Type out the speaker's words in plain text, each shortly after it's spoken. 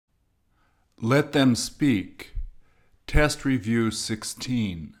Let them speak. Test review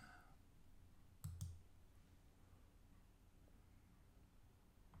 16.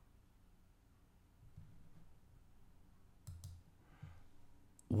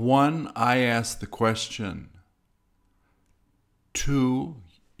 One, I ask the question. Two,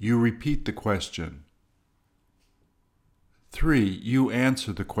 you repeat the question. Three, you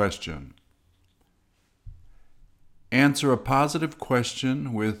answer the question. Answer a positive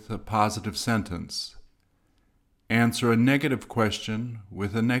question with a positive sentence. Answer a negative question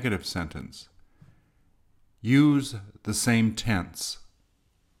with a negative sentence. Use the same tense.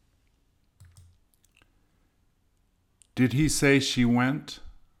 Did he say she went?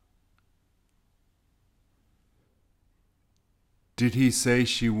 Did he say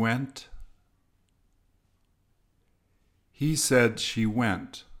she went? He said she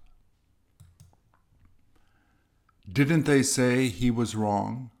went. Didn't they say he was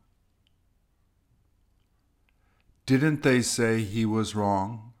wrong? Didn't they say he was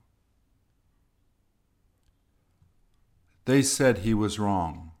wrong? They said he was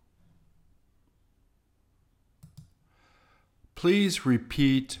wrong. Please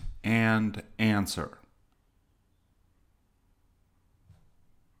repeat and answer.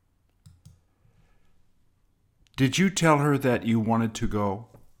 Did you tell her that you wanted to go?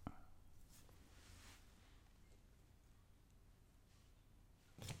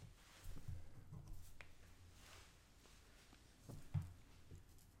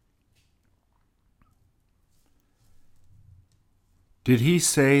 Did he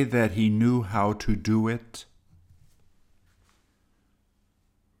say that he knew how to do it?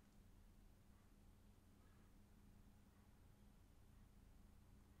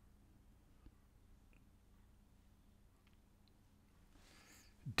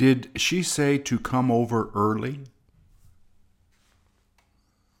 Did she say to come over early?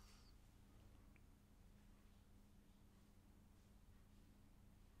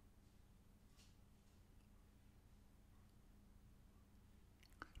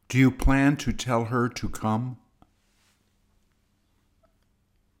 Do you plan to tell her to come?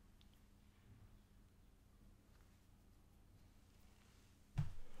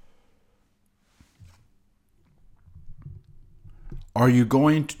 Are you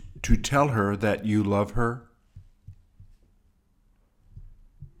going to tell her that you love her?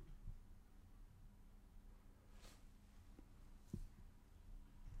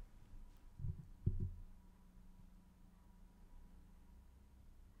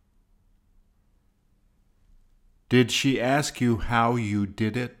 Did she ask you how you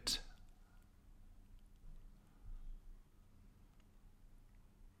did it?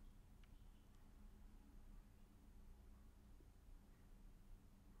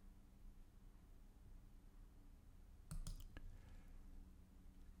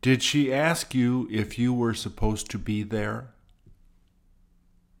 Did she ask you if you were supposed to be there?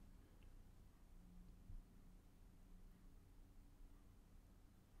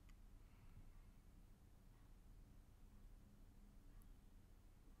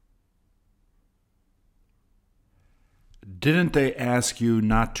 Didn't they ask you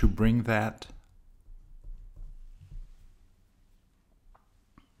not to bring that?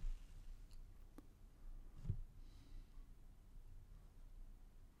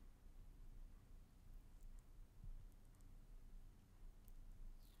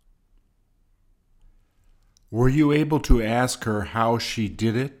 Were you able to ask her how she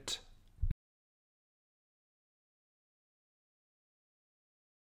did it?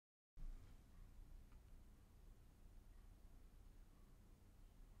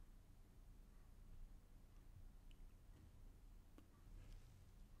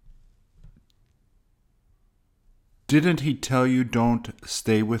 Didn't he tell you don't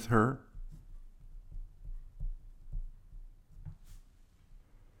stay with her?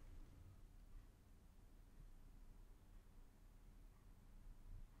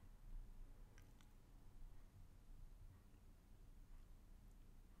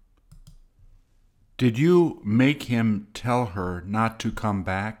 Did you make him tell her not to come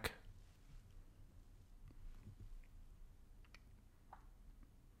back?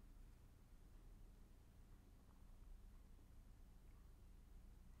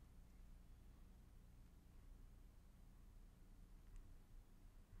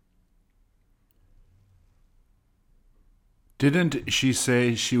 Didn't she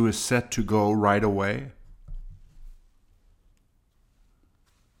say she was set to go right away?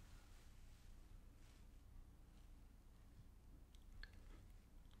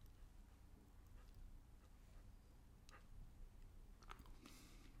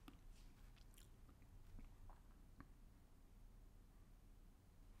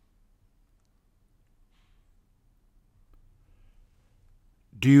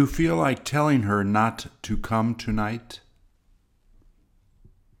 Do you feel like telling her not to come tonight?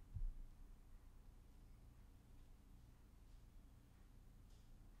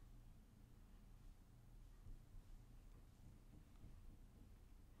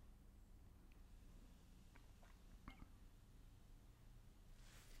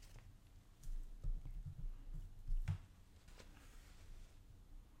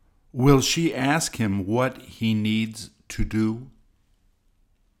 Will she ask him what he needs to do?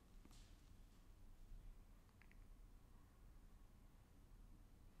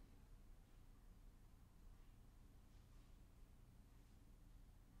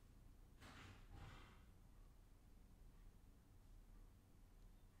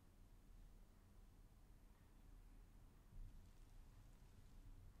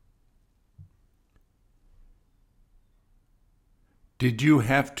 Did you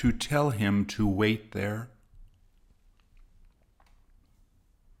have to tell him to wait there?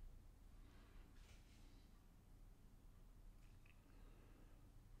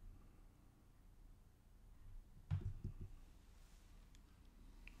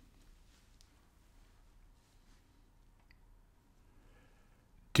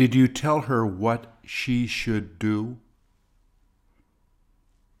 Did you tell her what she should do?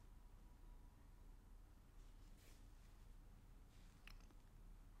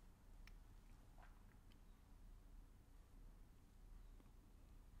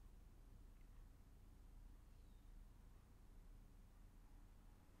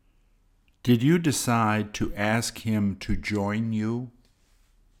 Did you decide to ask him to join you?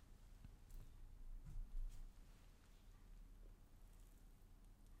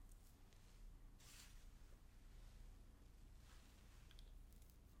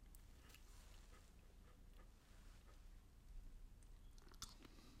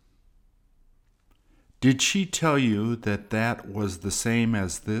 Did she tell you that that was the same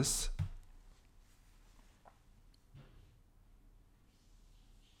as this?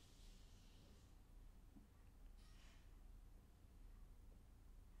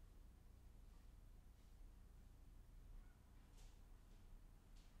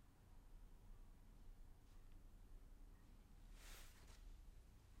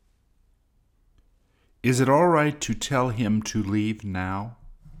 Is it all right to tell him to leave now?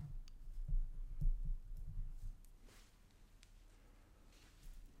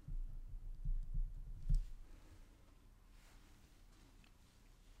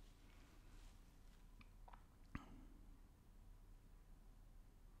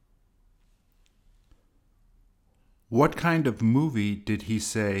 What kind of movie did he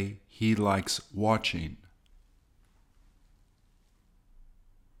say he likes watching?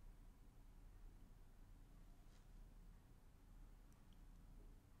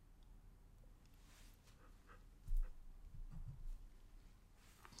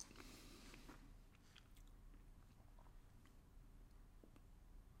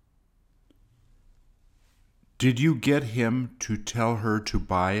 Did you get him to tell her to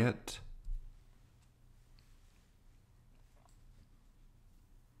buy it?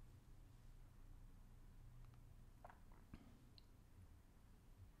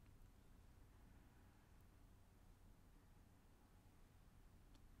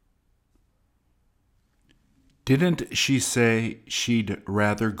 Didn't she say she'd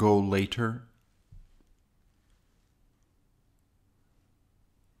rather go later?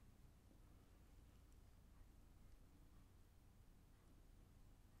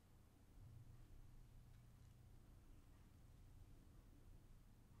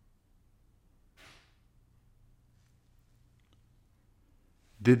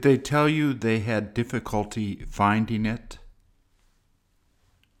 Did they tell you they had difficulty finding it?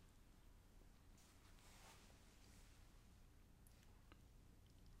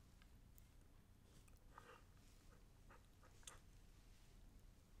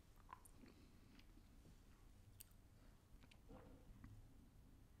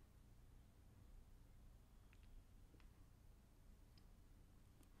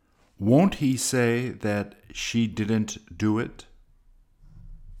 Won't he say that she didn't do it?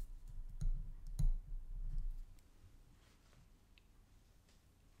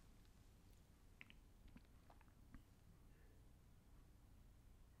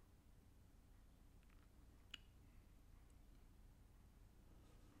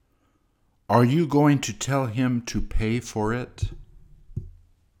 Are you going to tell him to pay for it?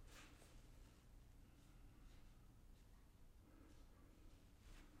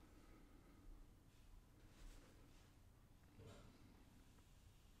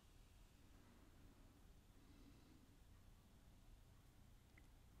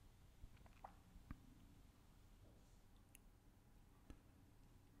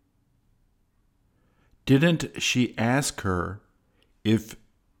 Didn't she ask her if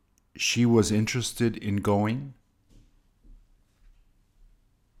she was interested in going?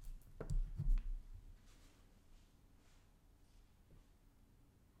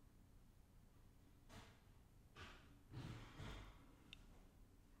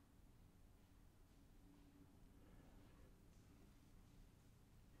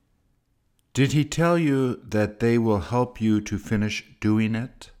 Did he tell you that they will help you to finish doing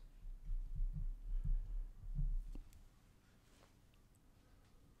it?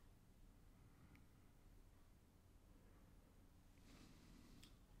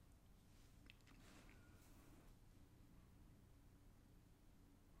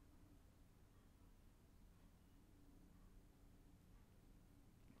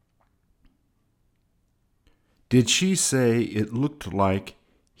 Did she say it looked like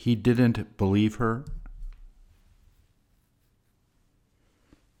he didn't believe her?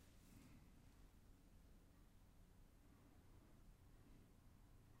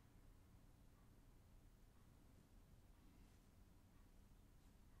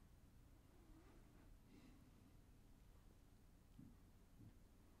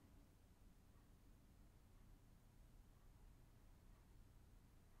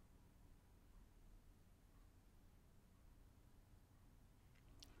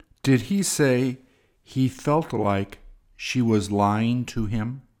 Did he say he felt like she was lying to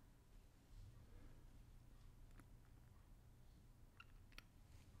him?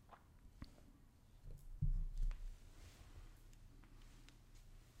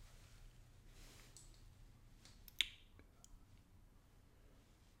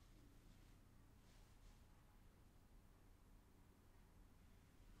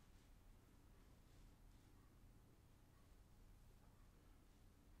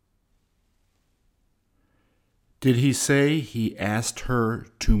 Did he say he asked her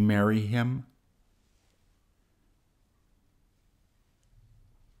to marry him?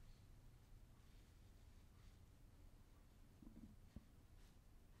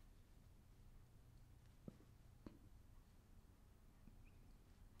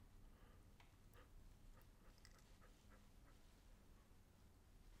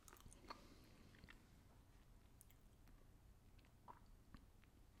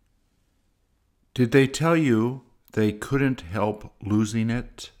 Did they tell you they couldn't help losing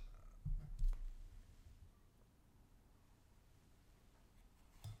it?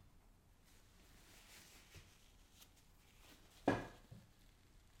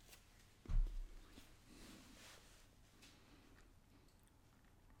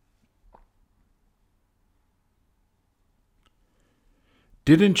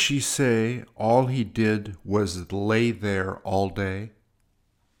 Didn't she say all he did was lay there all day?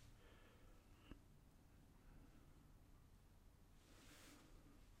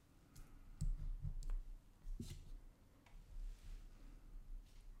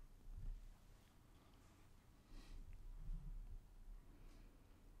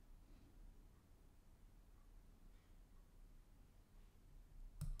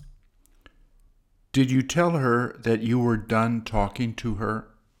 Did you tell her that you were done talking to her?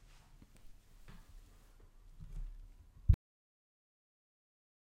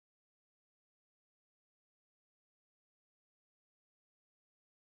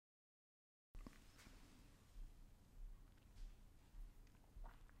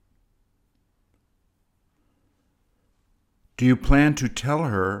 Do you plan to tell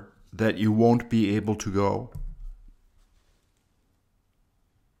her that you won't be able to go?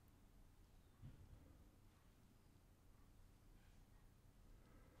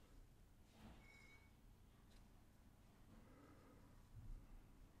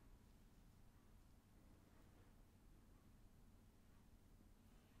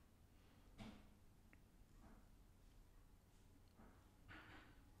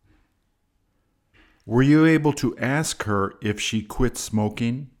 Were you able to ask her if she quit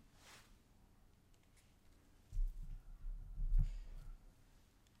smoking?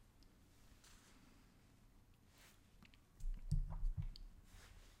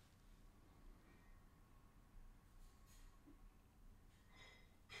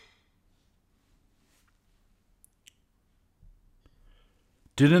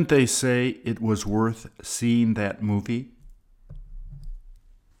 Didn't they say it was worth seeing that movie?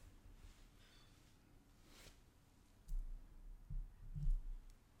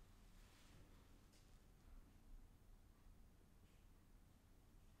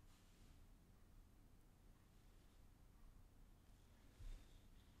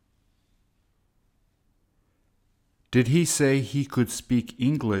 Did he say he could speak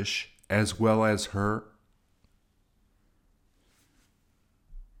English as well as her?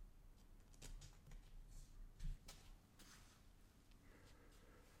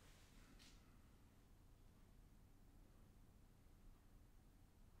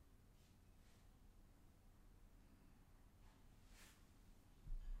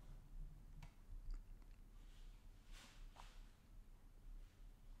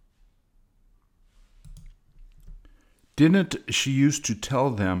 Didn't she used to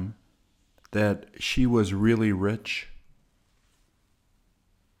tell them that she was really rich?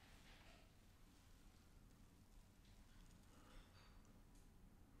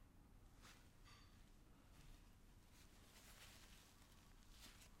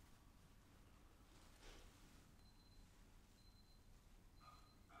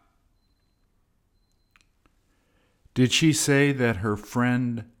 Did she say that her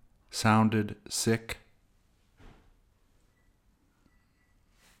friend sounded sick?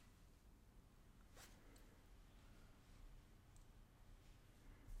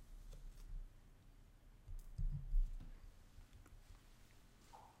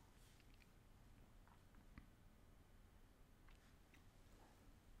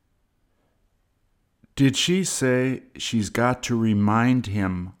 Did she say she's got to remind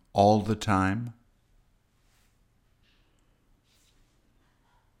him all the time?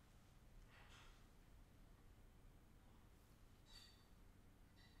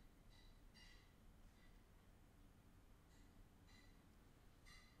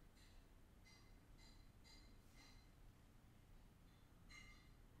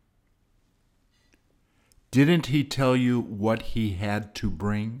 Didn't he tell you what he had to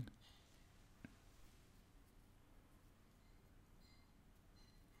bring?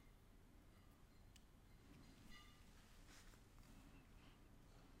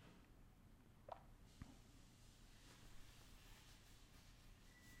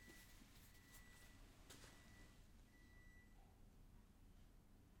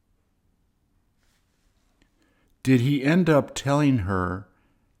 Did he end up telling her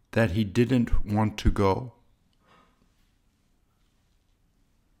that he didn't want to go?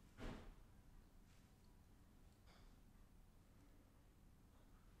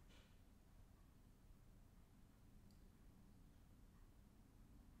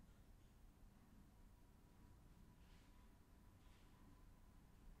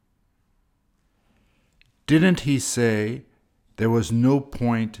 Didn't he say there was no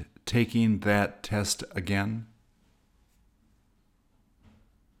point taking that test again?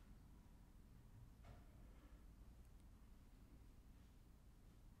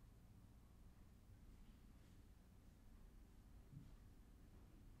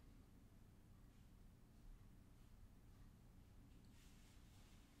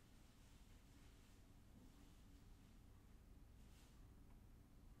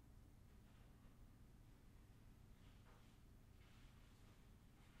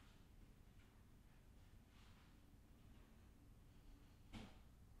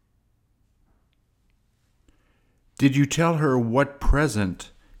 Did you tell her what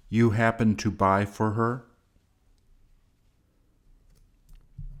present you happened to buy for her?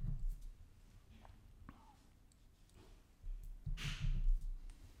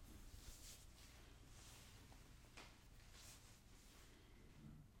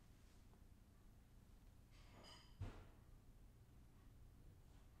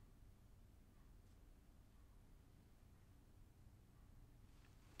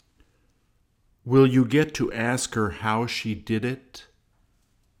 Will you get to ask her how she did it?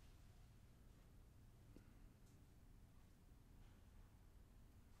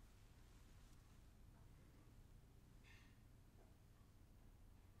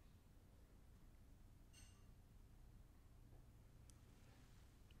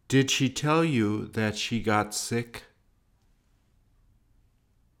 Did she tell you that she got sick?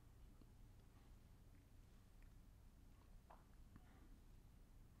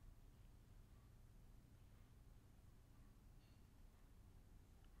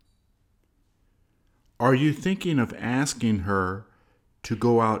 Are you thinking of asking her to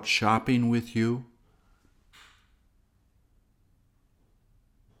go out shopping with you?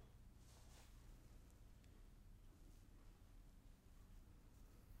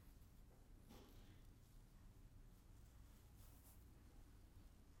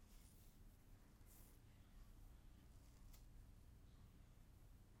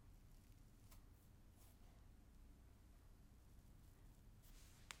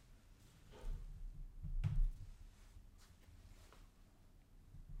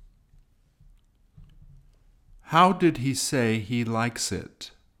 How did he say he likes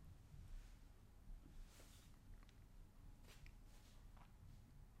it?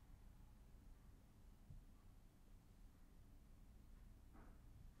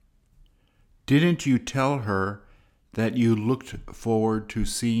 Didn't you tell her that you looked forward to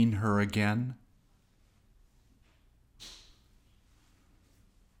seeing her again?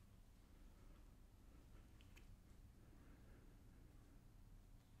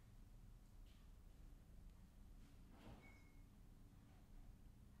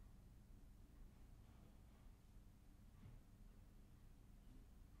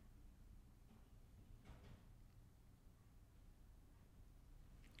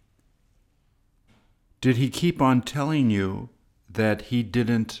 Did he keep on telling you that he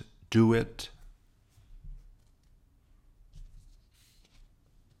didn't do it?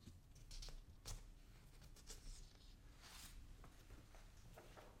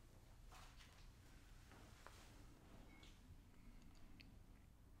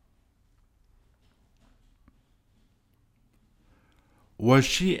 Was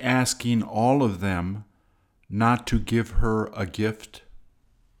she asking all of them not to give her a gift?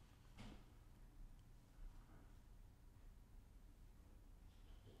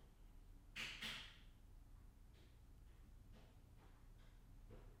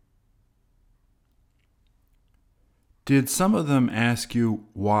 Did some of them ask you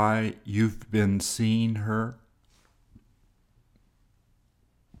why you've been seeing her?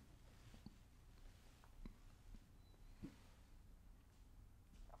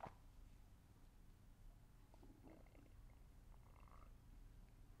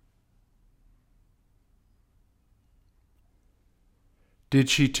 Did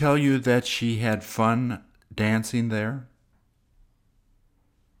she tell you that she had fun dancing there?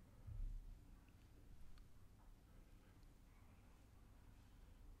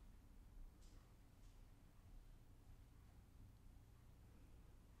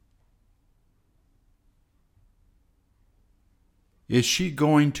 Is she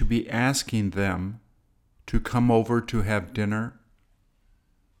going to be asking them to come over to have dinner?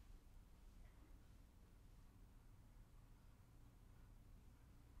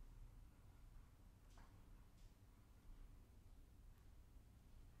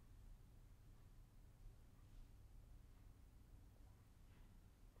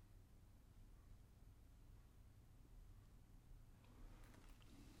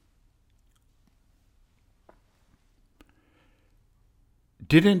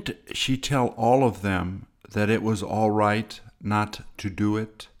 Didn't she tell all of them that it was all right not to do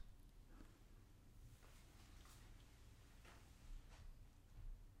it?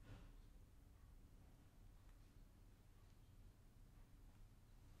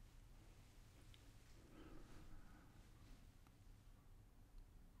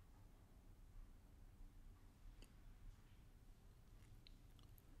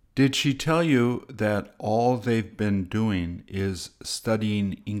 Did she tell you that all they've been doing is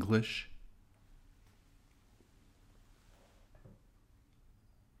studying English?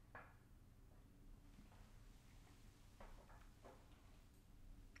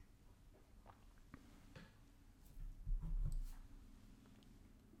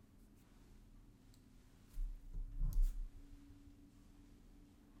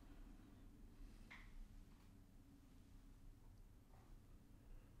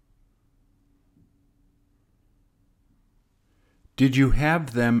 Did you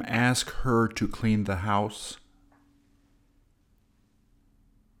have them ask her to clean the house?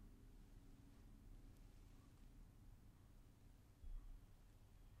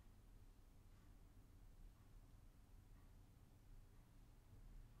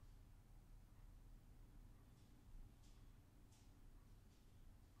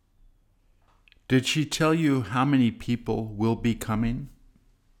 Did she tell you how many people will be coming?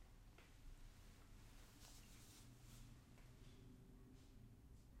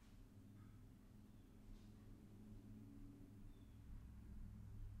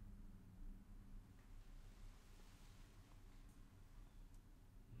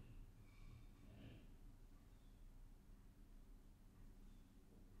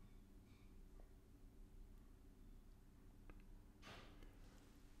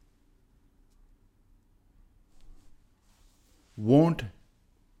 Won't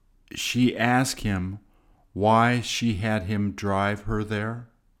she ask him why she had him drive her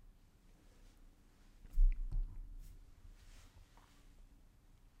there?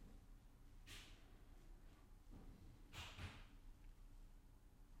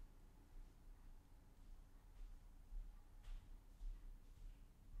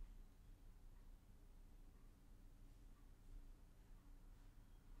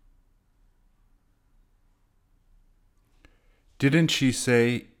 Didn't she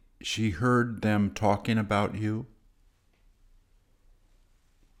say she heard them talking about you?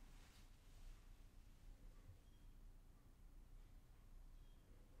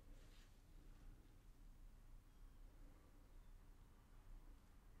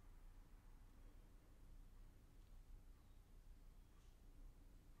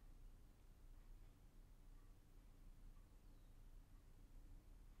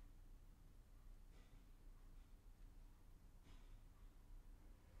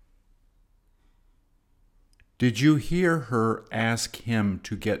 Did you hear her ask him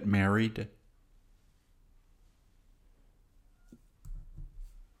to get married?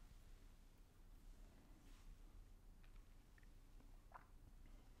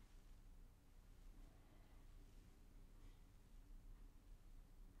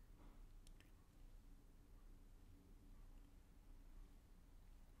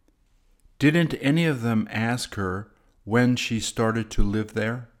 Didn't any of them ask her when she started to live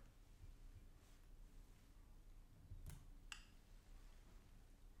there?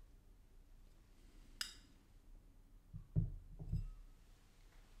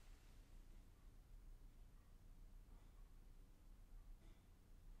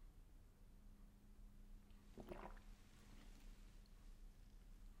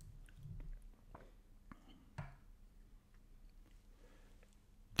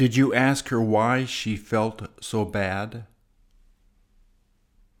 Did you ask her why she felt so bad?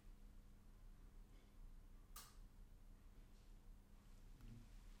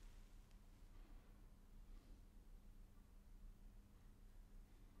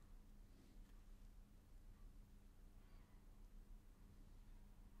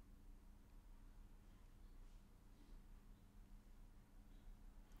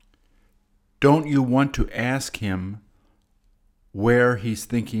 Don't you want to ask him where he's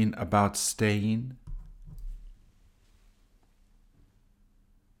thinking about staying?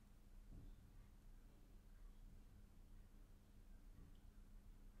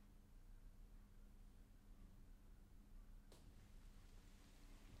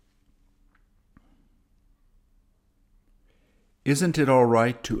 Isn't it all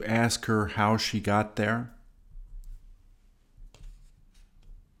right to ask her how she got there?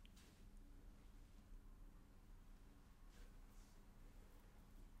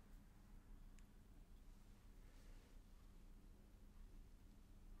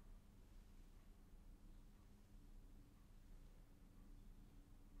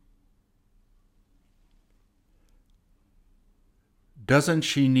 Doesn't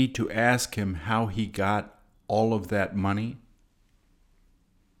she need to ask him how he got all of that money?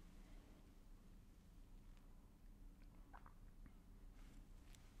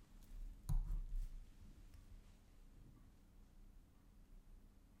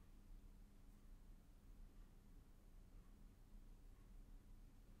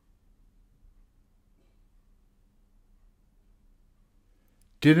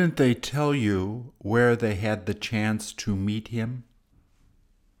 Didn't they tell you where they had the chance to meet him?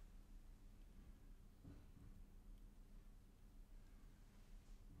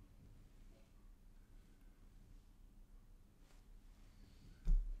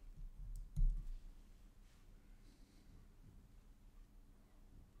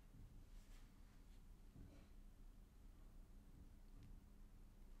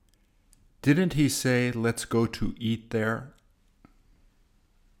 Didn't he say, let's go to eat there?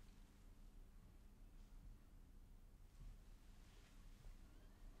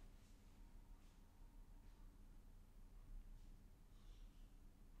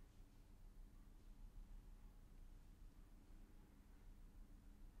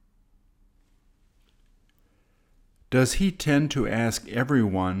 Does he tend to ask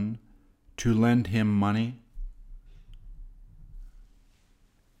everyone to lend him money?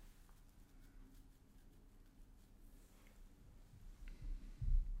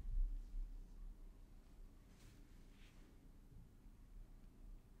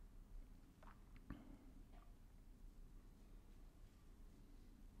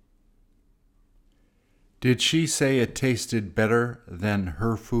 Did she say it tasted better than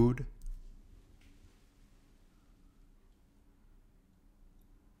her food?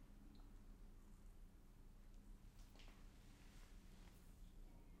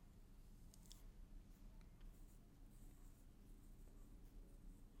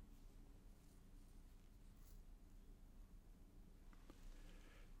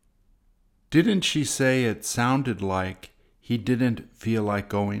 Didn't she say it sounded like he didn't feel like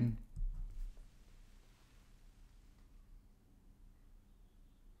going?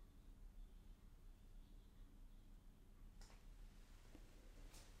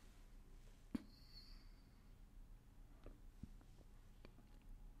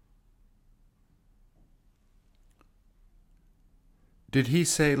 Did he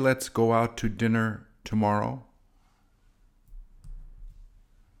say, let's go out to dinner tomorrow?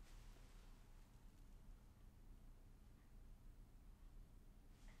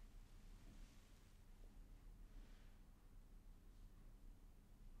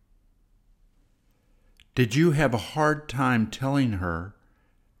 Did you have a hard time telling her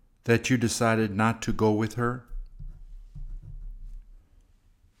that you decided not to go with her?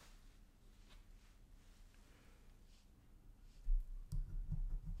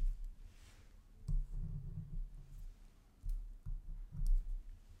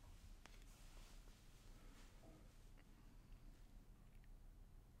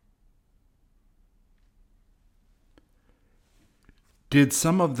 Did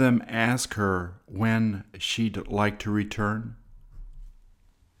some of them ask her when she'd like to return?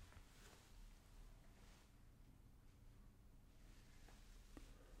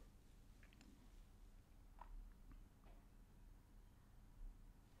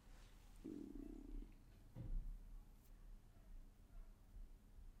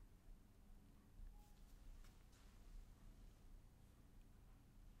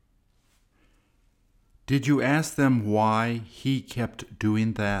 Did you ask them why he kept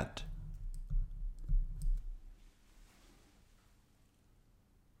doing that?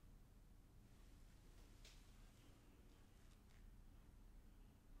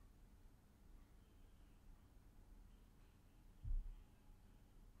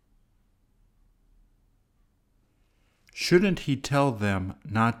 Shouldn't he tell them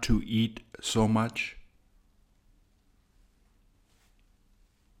not to eat so much?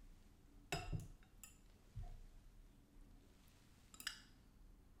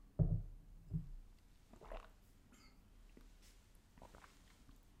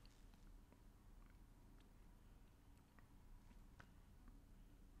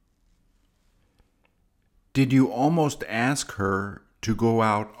 Did you almost ask her to go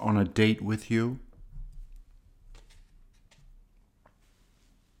out on a date with you?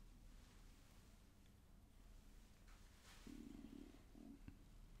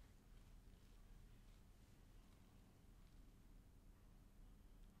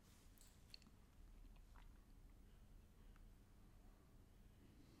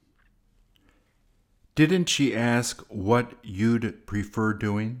 Didn't she ask what you'd prefer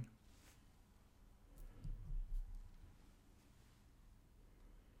doing?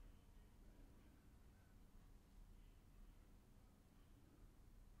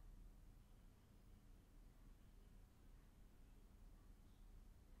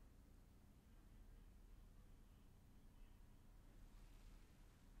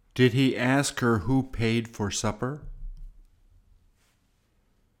 Did he ask her who paid for supper?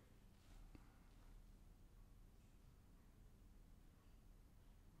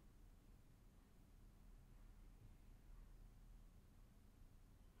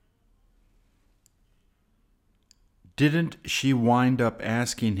 Didn't she wind up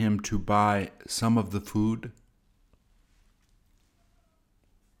asking him to buy some of the food?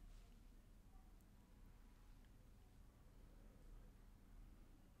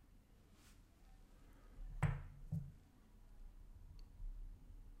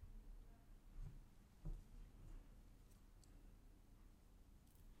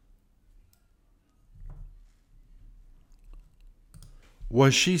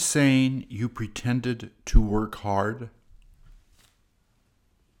 Was she saying you pretended to work hard?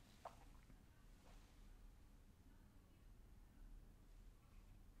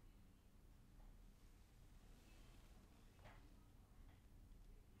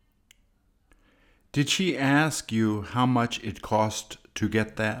 Did she ask you how much it cost to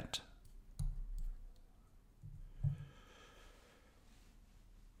get that?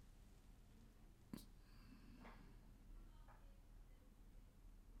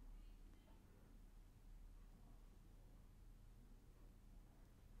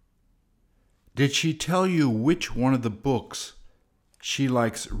 Did she tell you which one of the books she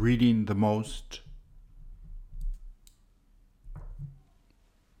likes reading the most?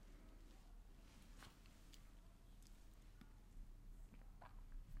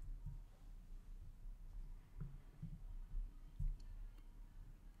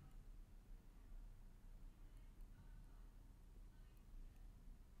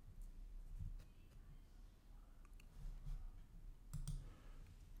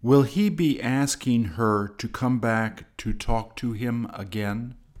 Will he be asking her to come back to talk to him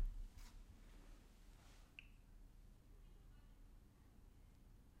again?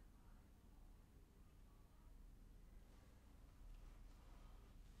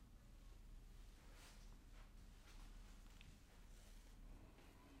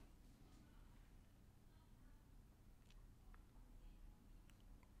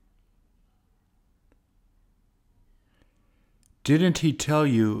 Didn't he tell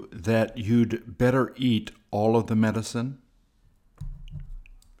you that you'd better eat all of the medicine?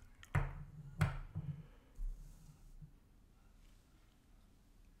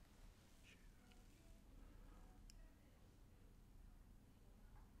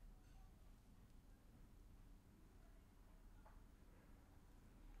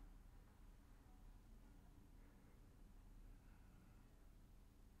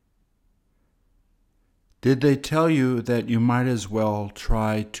 Did they tell you that you might as well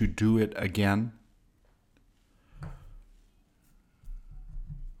try to do it again?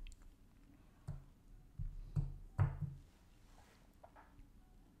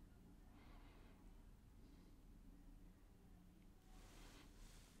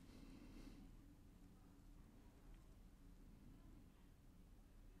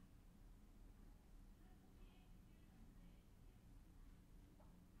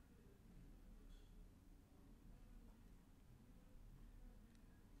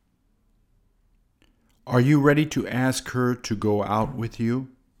 Are you ready to ask her to go out with you?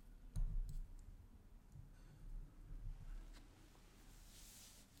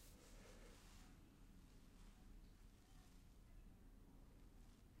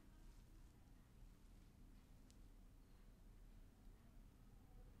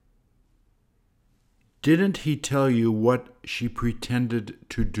 Didn't he tell you what she pretended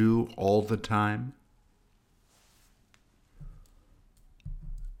to do all the time?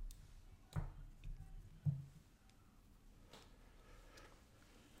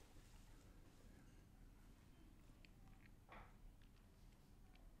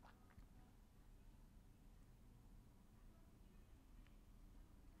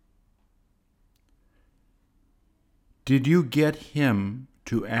 Did you get him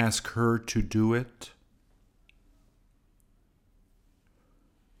to ask her to do it?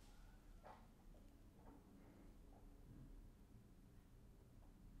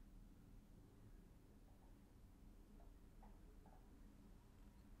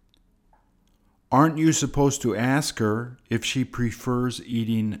 Aren't you supposed to ask her if she prefers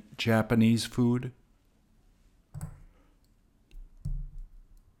eating Japanese food?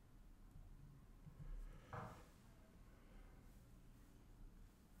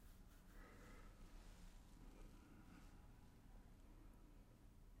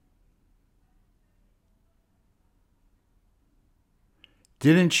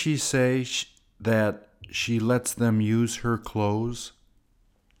 Didn't she say that she lets them use her clothes?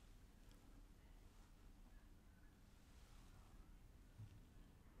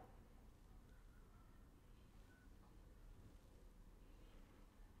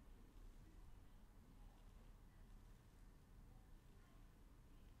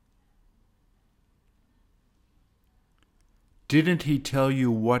 Didn't he tell you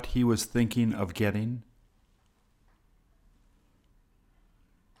what he was thinking of getting?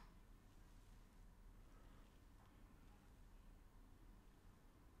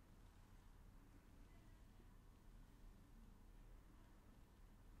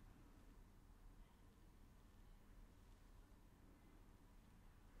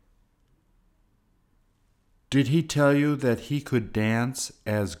 Did he tell you that he could dance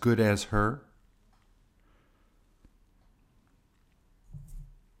as good as her?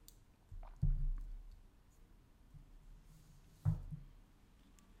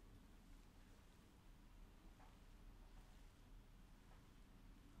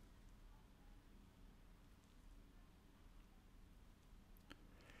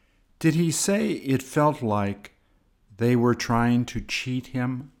 Did he say it felt like they were trying to cheat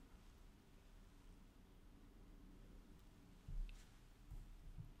him?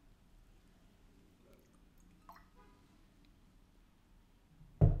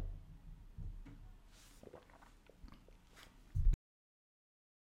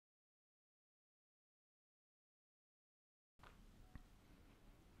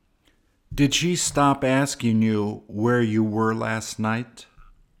 Did she stop asking you where you were last night?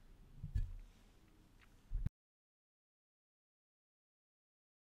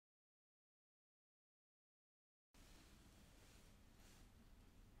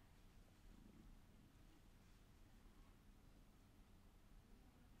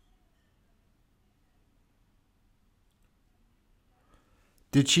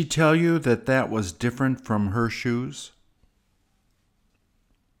 Did she tell you that that was different from her shoes?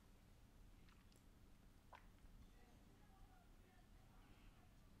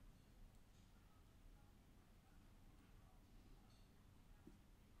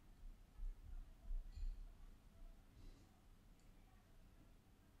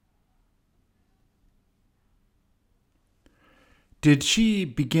 Did she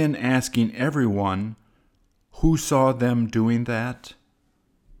begin asking everyone who saw them doing that?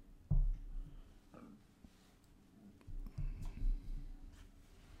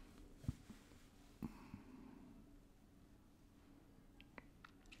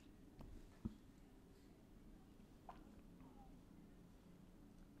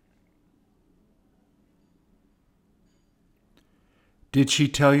 Did she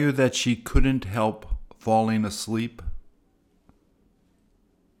tell you that she couldn't help falling asleep?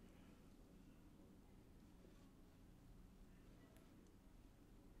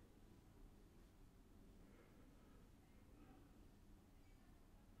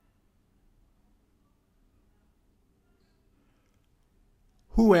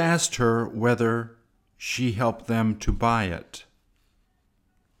 Who asked her whether she helped them to buy it?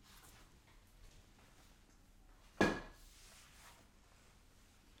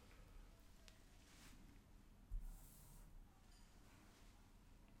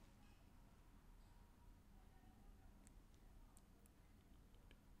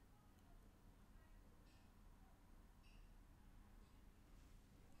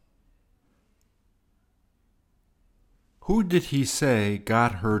 Who did he say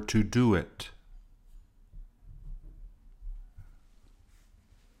got her to do it?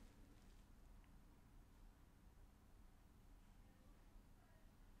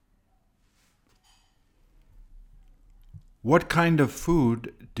 What kind of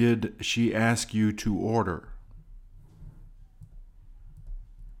food did she ask you to order?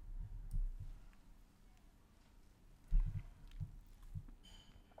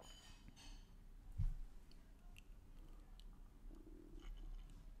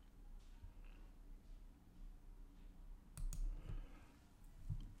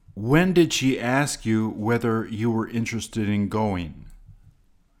 When did she ask you whether you were interested in going?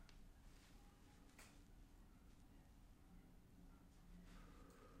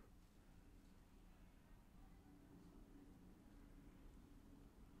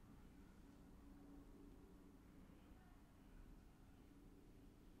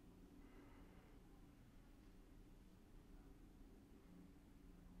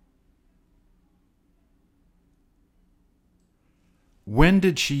 When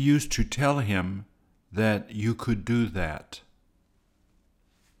did she used to tell him that you could do that?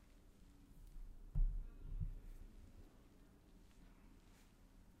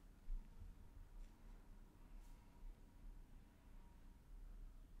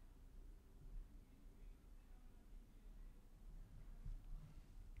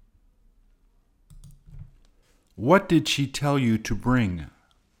 What did she tell you to bring?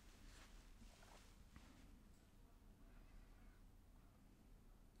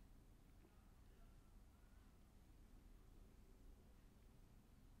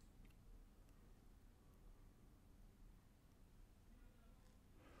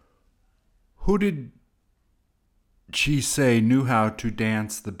 Who did she say knew how to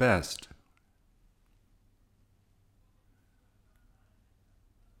dance the best?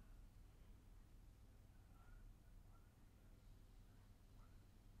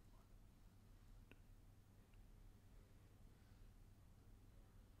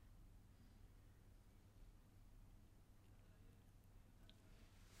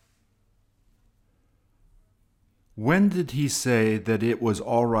 When did he say that it was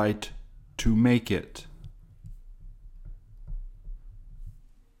all right to make it?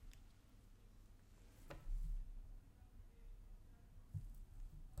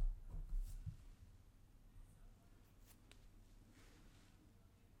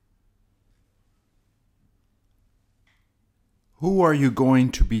 Who are you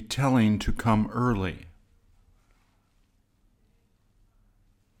going to be telling to come early?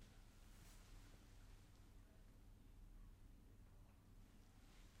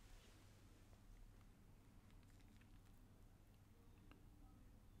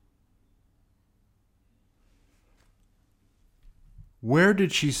 Where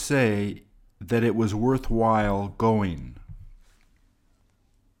did she say that it was worthwhile going?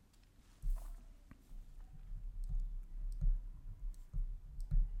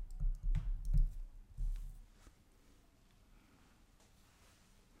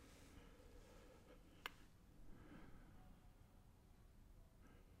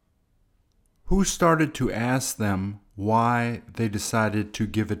 Who started to ask them why they decided to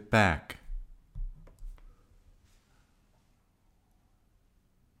give it back?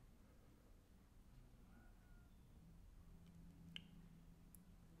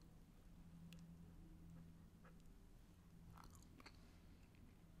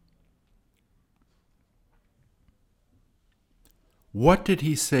 What did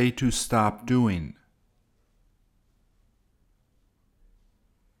he say to stop doing?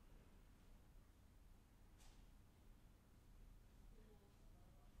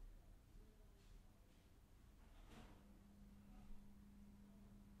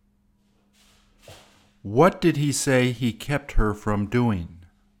 What did he say he kept her from doing?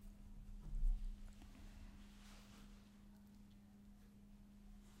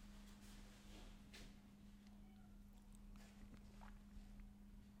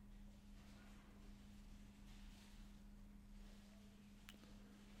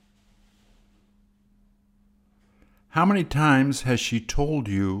 How many times has she told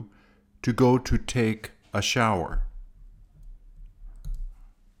you to go to take a shower?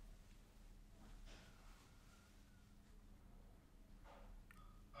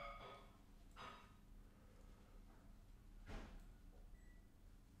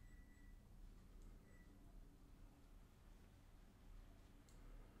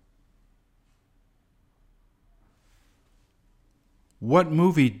 What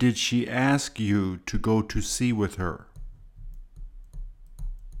movie did she ask you to go to see with her?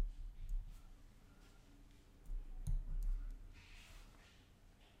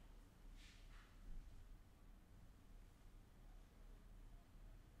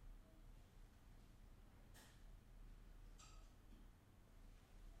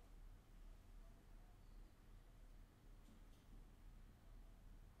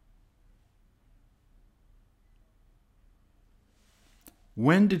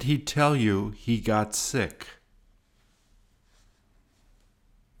 When did he tell you he got sick?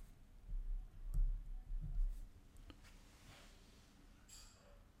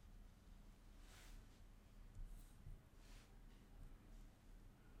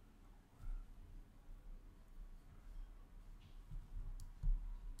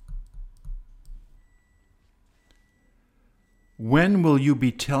 When will you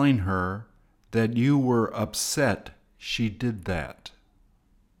be telling her that you were upset she did that?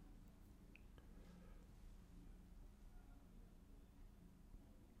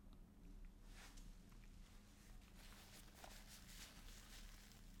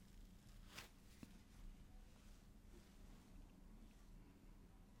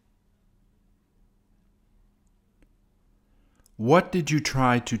 What did you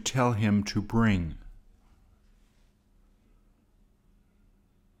try to tell him to bring?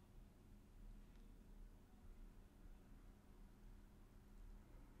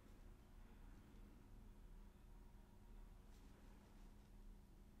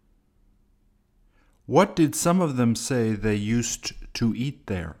 What did some of them say they used to eat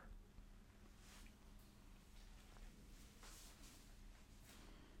there?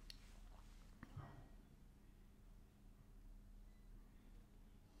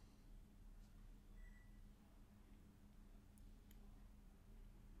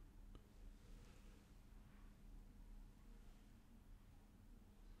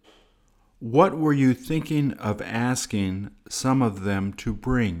 What were you thinking of asking some of them to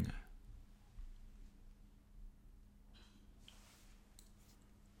bring?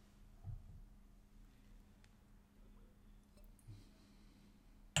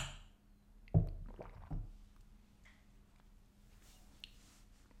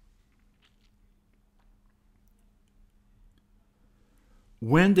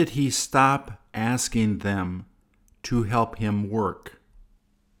 When did he stop asking them to help him work?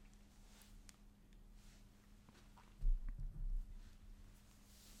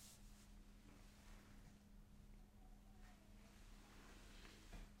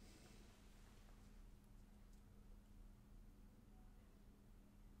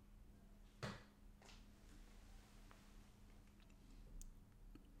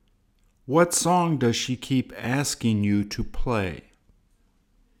 What song does she keep asking you to play?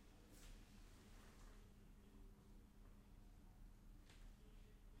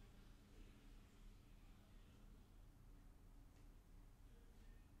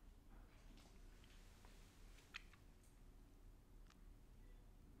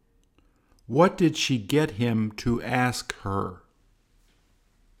 What did she get him to ask her?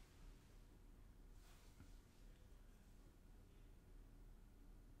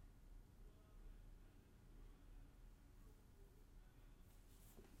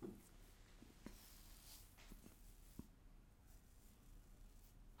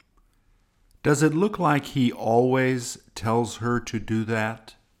 Does it look like he always tells her to do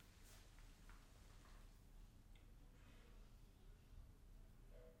that?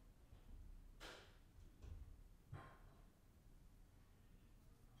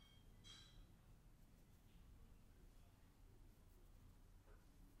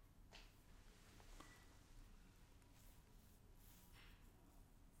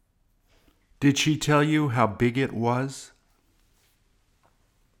 Did she tell you how big it was?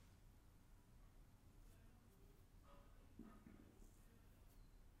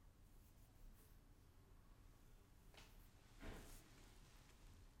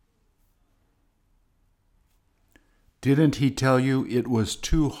 Didn't he tell you it was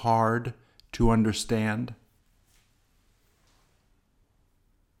too hard to understand?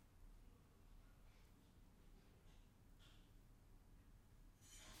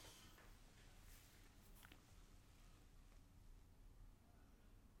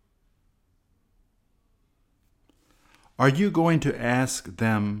 Are you going to ask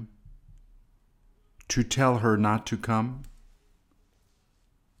them to tell her not to come?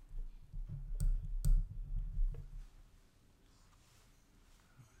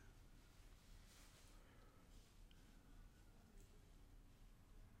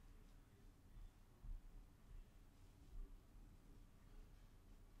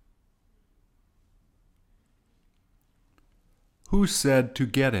 Who said to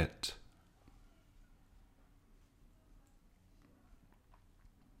get it?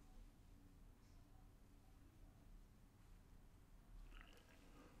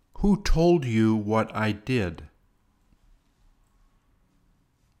 Who told you what I did?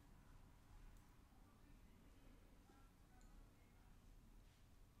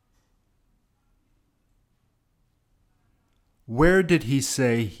 Where did he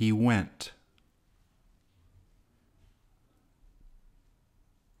say he went?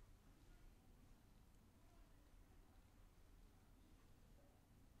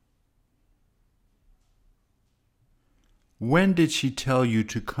 When did she tell you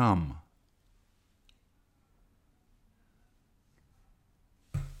to come?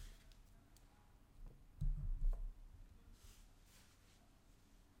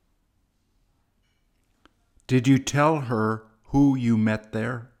 Did you tell her who you met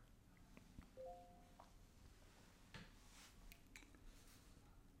there?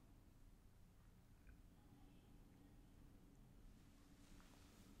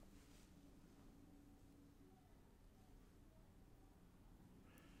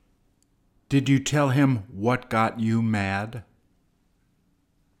 Did you tell him what got you mad?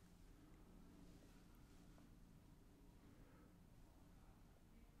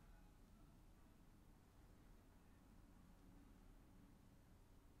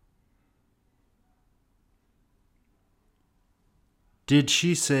 Did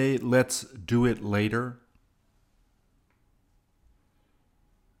she say, let's do it later?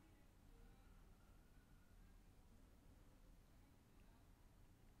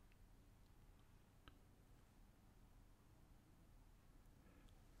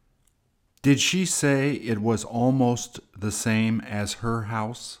 Did she say it was almost the same as her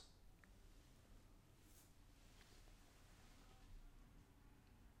house?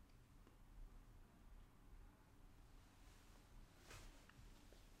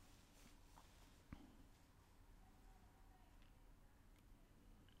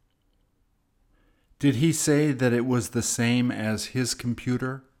 Did he say that it was the same as his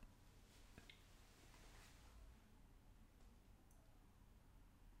computer?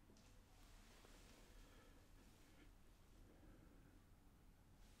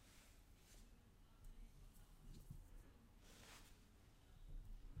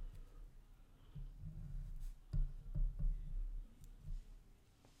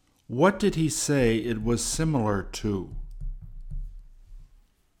 What did he say it was similar to?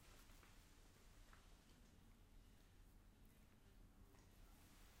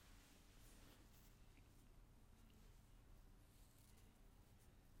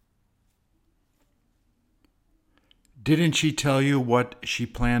 Didn't she tell you what she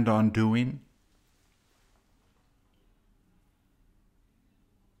planned on doing?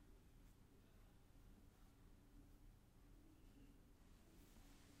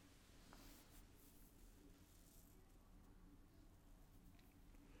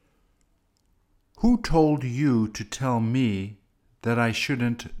 Who told you to tell me that I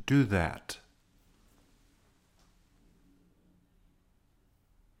shouldn't do that?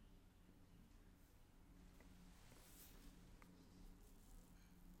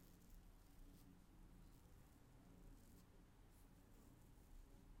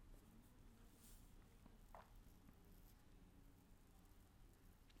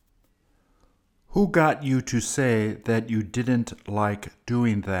 Who got you to say that you didn't like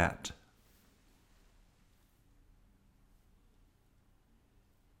doing that?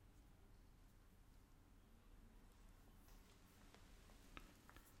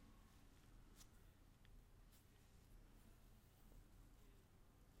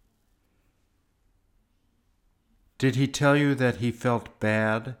 Did he tell you that he felt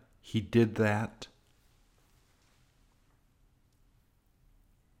bad he did that?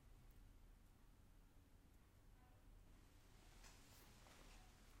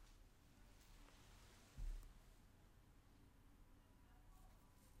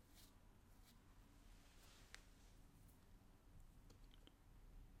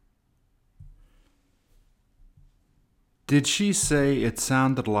 Did she say it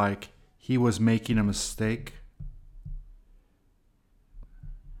sounded like he was making a mistake?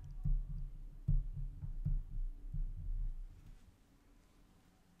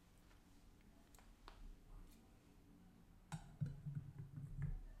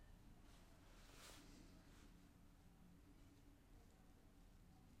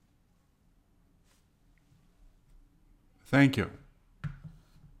 Thank you.